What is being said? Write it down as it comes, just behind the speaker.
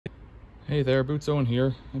Hey there, Boots Owen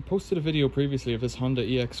here. I posted a video previously of this Honda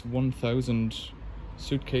EX1000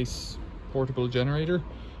 suitcase portable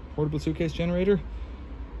suitcase generator.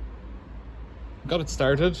 Got it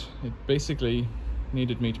started. It basically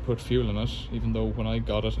needed me to put fuel in it, even though when I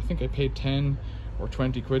got it, I think I paid 10 or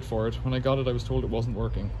 20 quid for it. When I got it, I was told it wasn't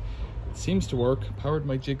working. It seems to work. Powered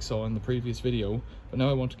my jigsaw in the previous video, but now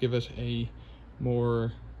I want to give it a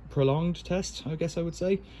more prolonged test, I guess I would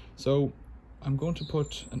say. So I'm going to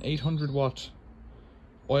put an 800 watt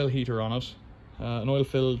oil heater on it, an oil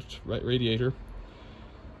filled radiator.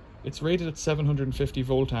 It's rated at 750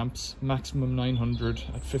 volt amps, maximum 900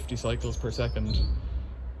 at 50 cycles per second.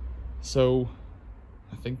 So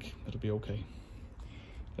I think it'll be okay.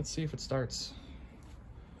 Let's see if it starts.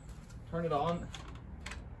 Turn it on.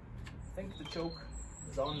 I think the choke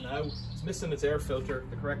is on now. It's missing its air filter,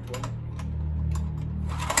 the correct one.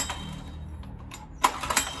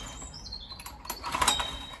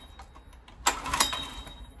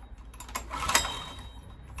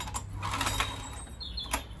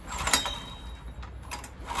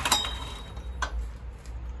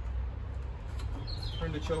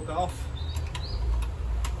 Turn the choke off.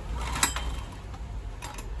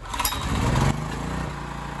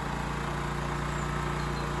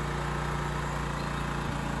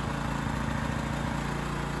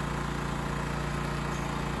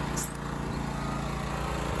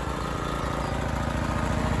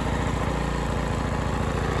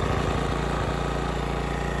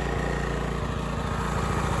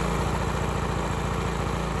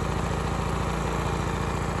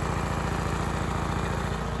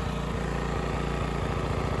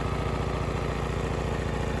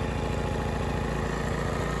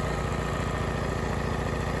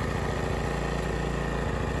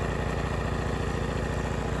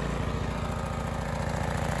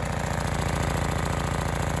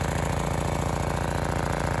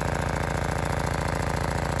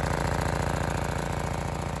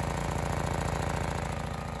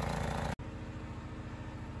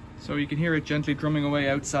 So you can hear it gently drumming away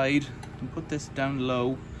outside. And put this down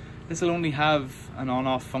low. This will only have an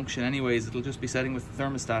on-off function anyways. It'll just be setting with the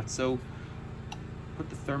thermostat. So put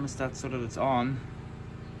the thermostat so that it's on.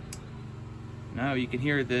 Now you can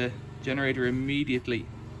hear the generator immediately.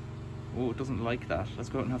 Oh, it doesn't like that. Let's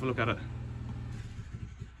go out and have a look at it.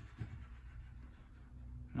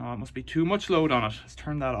 No, it must be too much load on it. Let's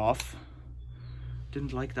turn that off.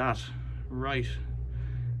 Didn't like that. Right.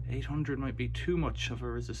 800 might be too much of a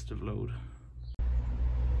resistive load.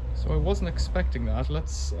 So I wasn't expecting that.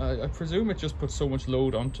 I presume it just put so much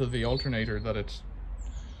load onto the alternator that it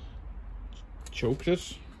choked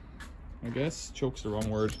it, I guess. Choke's the wrong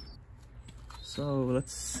word. So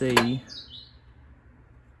let's see.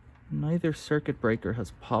 Neither circuit breaker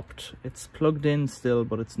has popped. It's plugged in still,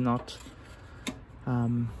 but it's not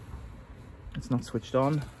switched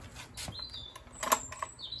on.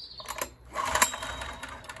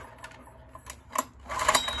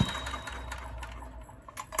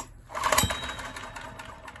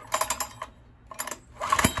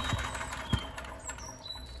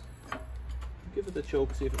 Give it a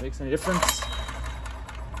choke, see if it makes any difference.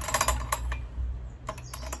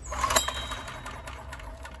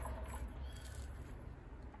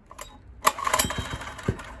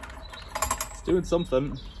 It's doing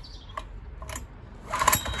something.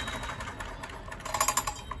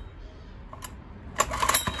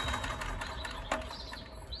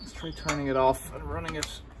 Let's try turning it off and running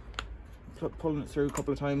it, pulling it through a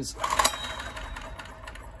couple of times.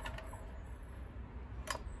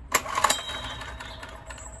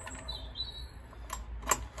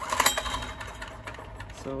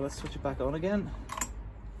 So let's switch it back on again.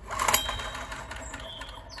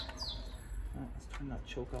 Let's turn that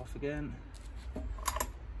choke off again.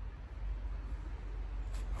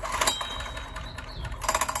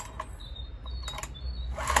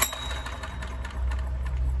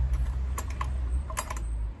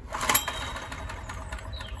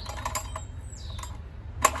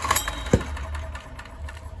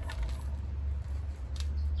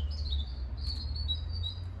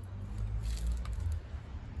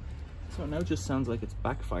 So now it just sounds like it's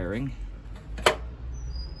backfiring.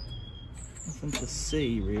 Nothing to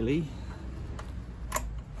see really.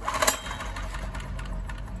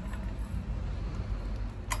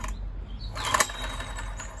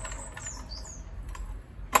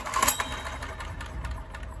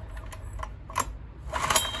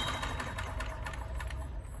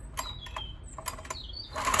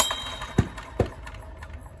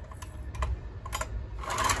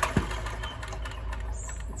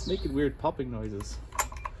 Making weird popping noises.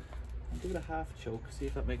 I'll give it a half choke, see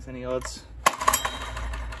if that makes any odds.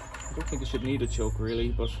 I don't think it should need a choke really,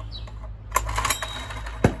 but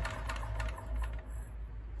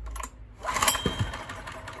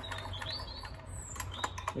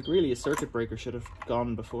Like really a circuit breaker should have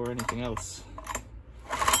gone before anything else.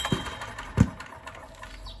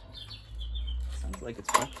 Sounds like it's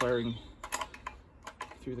backfiring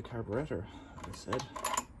through the carburetor, as I said.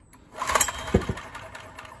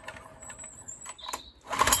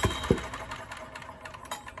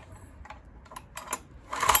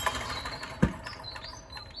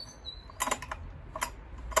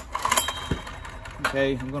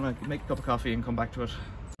 Okay, I'm gonna make a cup of coffee and come back to it.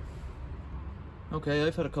 Okay,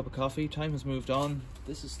 I've had a cup of coffee, time has moved on.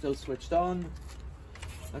 This is still switched on.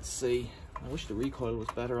 Let's see. I wish the recoil was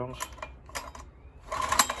better on it.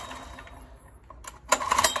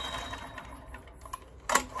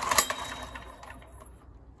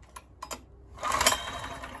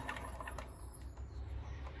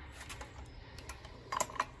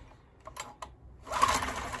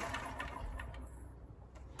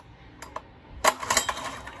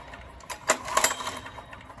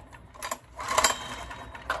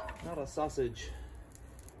 Not a sausage.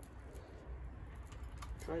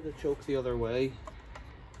 Try the choke the other way.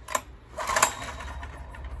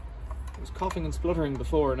 It was coughing and spluttering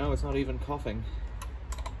before, now it's not even coughing.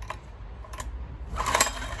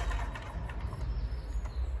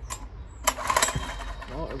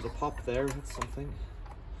 Oh, there was a pop there, that's something.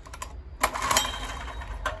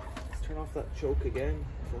 Let's turn off that choke again,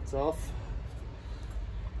 if that's off.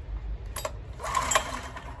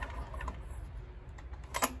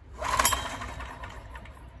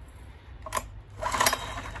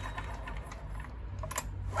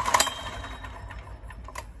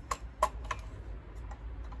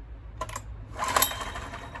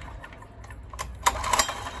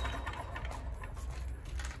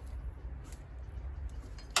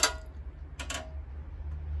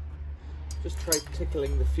 Just try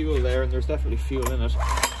tickling the fuel there, and there's definitely fuel in it.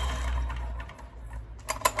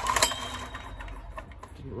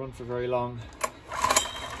 Didn't run for very long.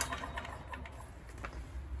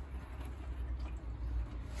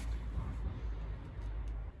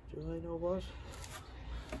 Do I know what?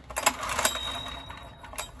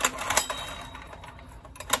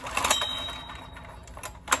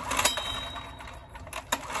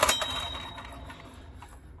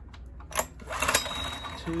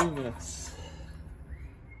 Two minutes.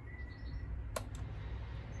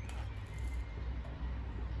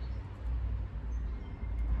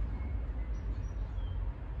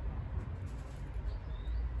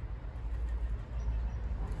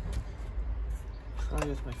 Try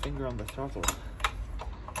with my finger on the throttle.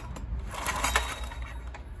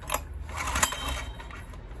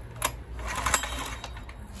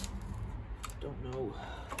 Don't know.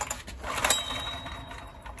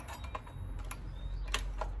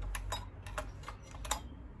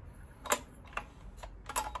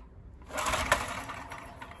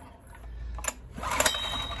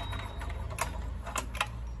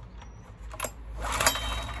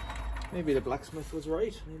 Maybe the blacksmith was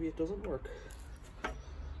right, maybe it doesn't work.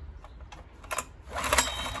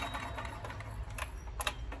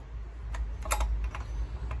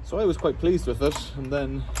 So I was quite pleased with it, and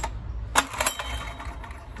then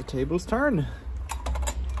the tables turn.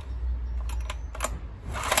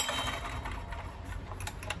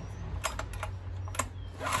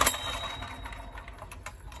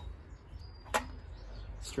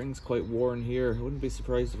 String's quite worn here. I wouldn't be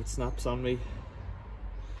surprised if it snaps on me.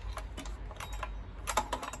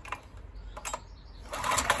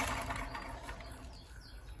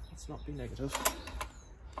 Let's not be negative.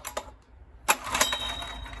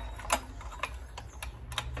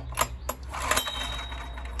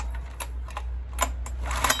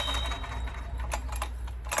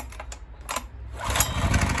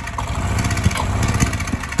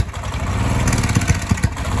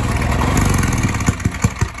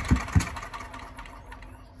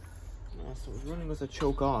 With a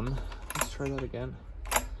choke on. Let's try that again.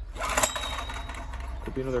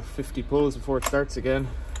 Could be another 50 pulls before it starts again.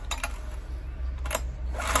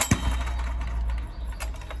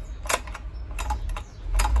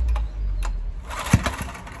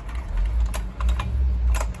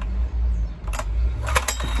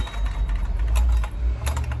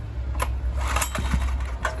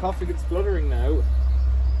 It's coughing and spluttering now.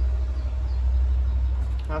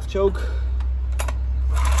 Half choke.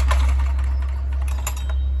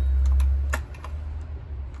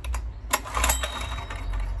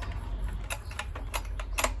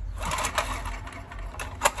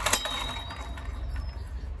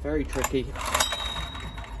 Very tricky.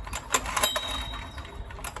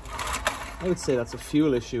 I would say that's a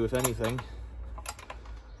fuel issue, if anything.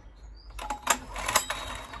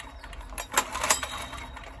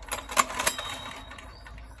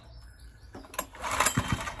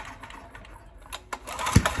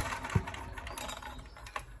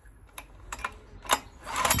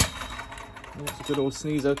 good old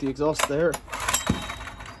sneeze out the exhaust there.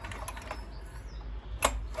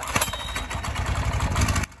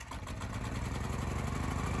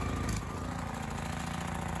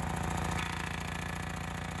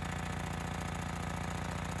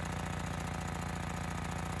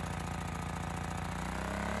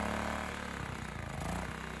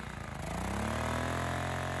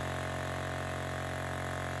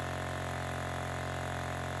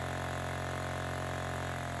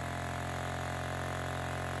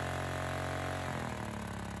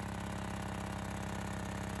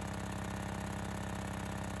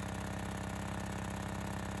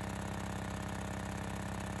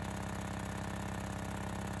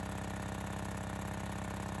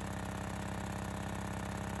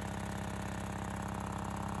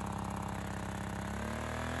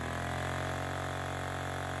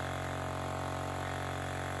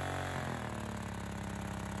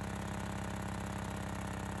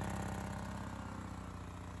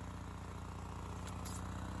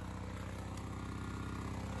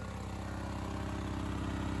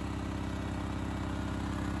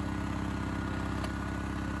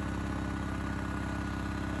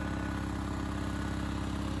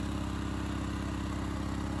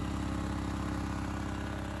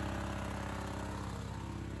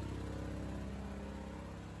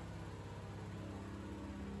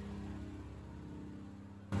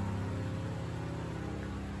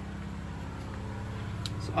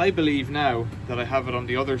 So I believe now that I have it on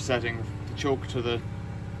the other setting, the choke to the,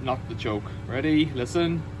 not the choke. Ready?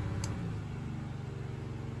 Listen.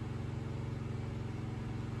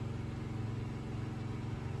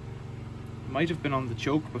 Might have been on the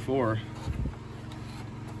choke before.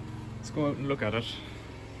 Let's go out and look at it.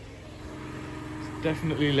 It's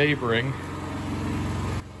definitely labouring.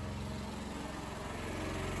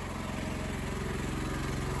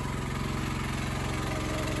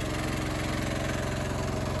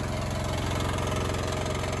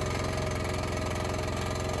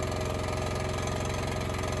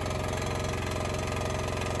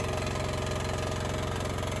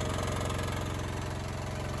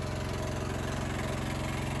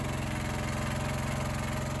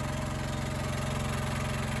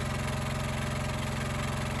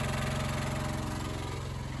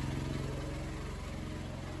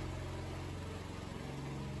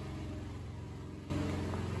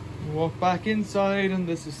 Walk back inside and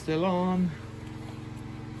this is still on.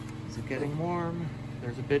 Is it getting warm?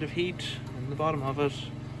 There's a bit of heat in the bottom of it.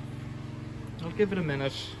 I'll give it a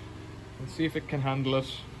minute and see if it can handle it.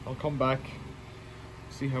 I'll come back,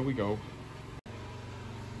 see how we go.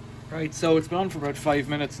 Right, so it's been on for about 5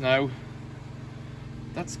 minutes now.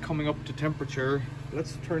 That's coming up to temperature.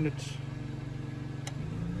 Let's turn it.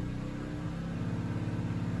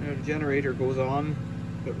 Now the generator goes on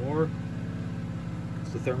a bit more.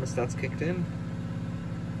 The thermostat's kicked in.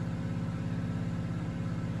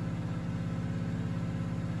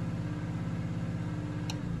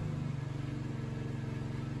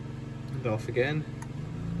 And off again.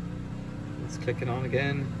 It's clicking on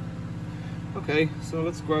again. Okay, so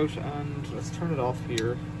let's go out and let's turn it off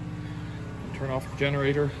here. And turn off the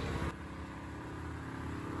generator.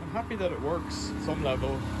 I'm happy that it works at some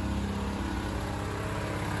level.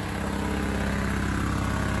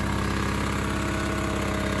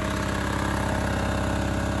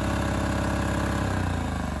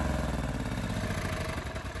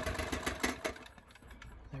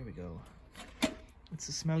 It's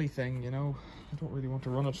a smelly thing, you know. I don't really want to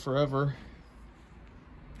run it forever.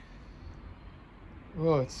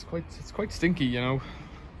 Oh, it's quite stinky, you know.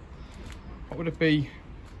 What would it be?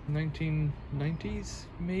 1990s,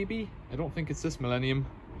 maybe? I don't think it's this millennium.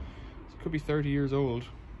 It could be 30 years old. It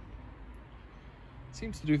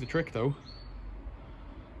seems to do the trick though.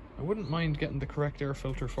 I wouldn't mind getting the correct air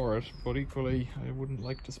filter for it, but equally I wouldn't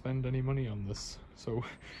like to spend any money on this. So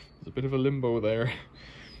there's a bit of a limbo there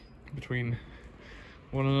between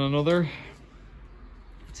one and another.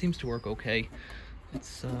 It seems to work okay.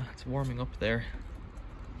 It's warming up there.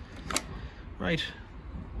 Right.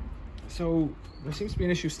 So there seems to be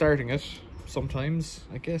an issue starting it sometimes.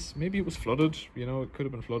 I guess maybe it was flooded, you know, it could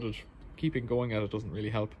have been flooded. Keeping going at it doesn't really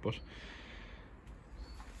help, but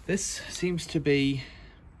this seems to be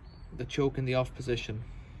the choke in the off position.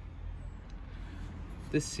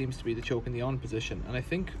 This seems to be the choke in the on position, and I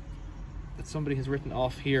think that somebody has written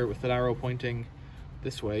off here with the arrow pointing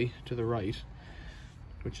this way to the right,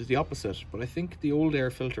 which is the opposite. But I think the old air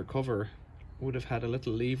filter cover would have had a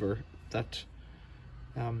little lever that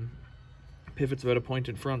pivots about a point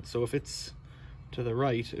in front, so if it's to the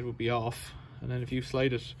right it would be off, and then if you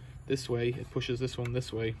slide it this way it pushes this one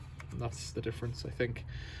this way, and that's the difference I think,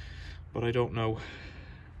 but I don't know.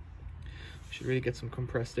 should really get some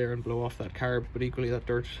compressed air and blow off that carb, but equally that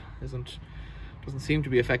dirt doesn't seem to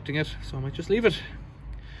be affecting it, so I might just leave it.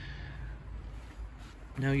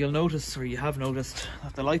 Now you'll notice, or you have noticed,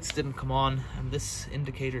 that the lights didn't come on and this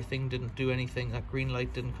indicator thing didn't do anything. That green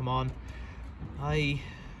light didn't come on. I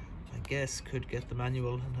guess could get the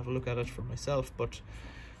manual and have a look at it for myself, but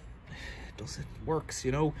it works,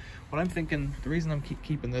 you know. What I'm thinking, the reason I'm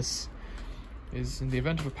keeping this is in the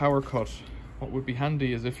event of a power cut, what would be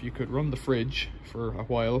handy is if you could run the fridge for a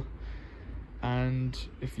while, and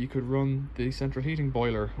if you could run the central heating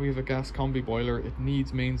boiler. We have a gas combi boiler. It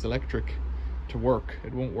needs mains electric to work.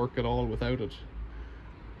 It won't work at all without it.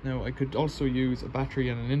 Now I could also use a battery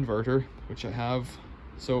and an inverter, which I have,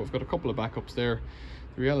 so I've got a couple of backups there.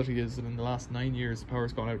 The reality is that in the last 9 years the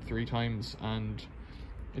power's gone out 3 times and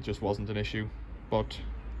it just wasn't an issue. But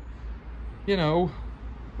you know,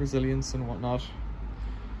 resilience and whatnot,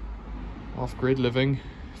 off-grid living,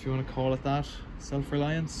 if you want to call it that,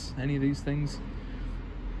 self-reliance, any of these things.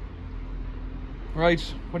 Right,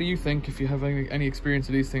 what do you think? If you have any experience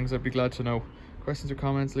of these things, I'd be glad to know. Questions or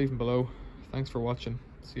comments, leave them below. Thanks for watching.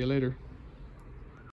 See you later.